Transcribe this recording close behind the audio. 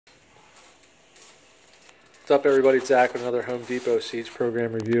What's up, everybody? It's Zach with another Home Depot Siege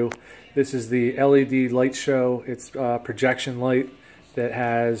program review. This is the LED light show. It's a projection light that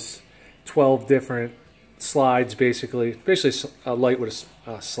has 12 different slides, basically a light with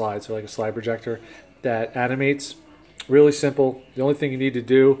a slide, so like a slide projector that animates. Really simple. The only thing you need to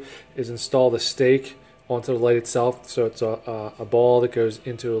do is install the stake onto the light itself. So it's a ball that goes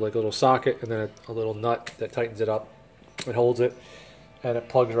into like a little socket, and then a little nut that tightens it up. It holds it, and it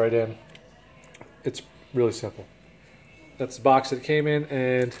plugs right in. It's really simple. That's the box that it came in,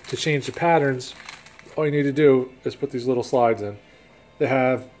 and to change the patterns, all you need to do is put these little slides in. They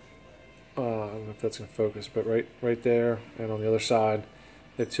have, I don't know if that's going to focus, but right there and on the other side,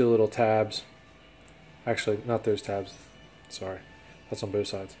 they have two little tabs. Actually, not those tabs. Sorry, that's on both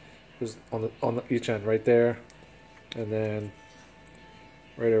sides. There's on each end, right there, and then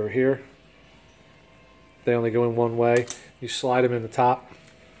right over here. They only go in one way. You slide them in the top.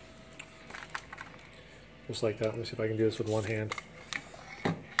 Just like that. Let me see if I can do this with one hand.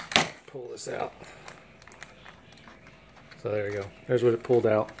 Pull this out. So there you go. There's what it pulled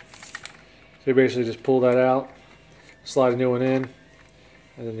out. So you basically just pull that out, slide a new one in,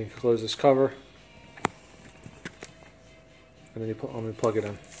 and then you can close this cover, and then you plug it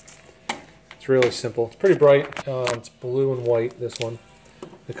in. It's really simple. It's pretty bright. It's blue and white, this one.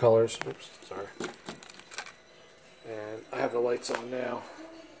 The colors. Oops, sorry. And I have the lights on now.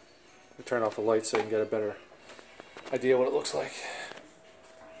 I'll turn off the lights so you can get a better idea what it looks like.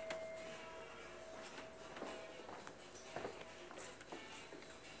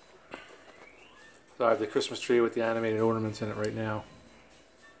 So I have the Christmas tree with the animated ornaments in it right now.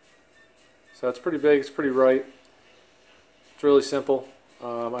 So it's pretty big, it's pretty bright. It's really simple.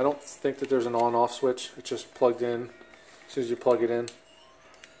 I don't think that there's an on-off switch. It's just plugged in as soon as you plug it in.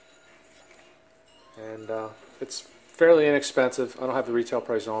 And it's fairly inexpensive. I don't have the retail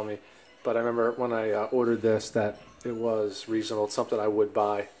price on me, but I remember when I ordered this that it was reasonable. It's something I would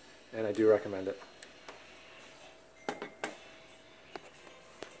buy, and I do recommend it.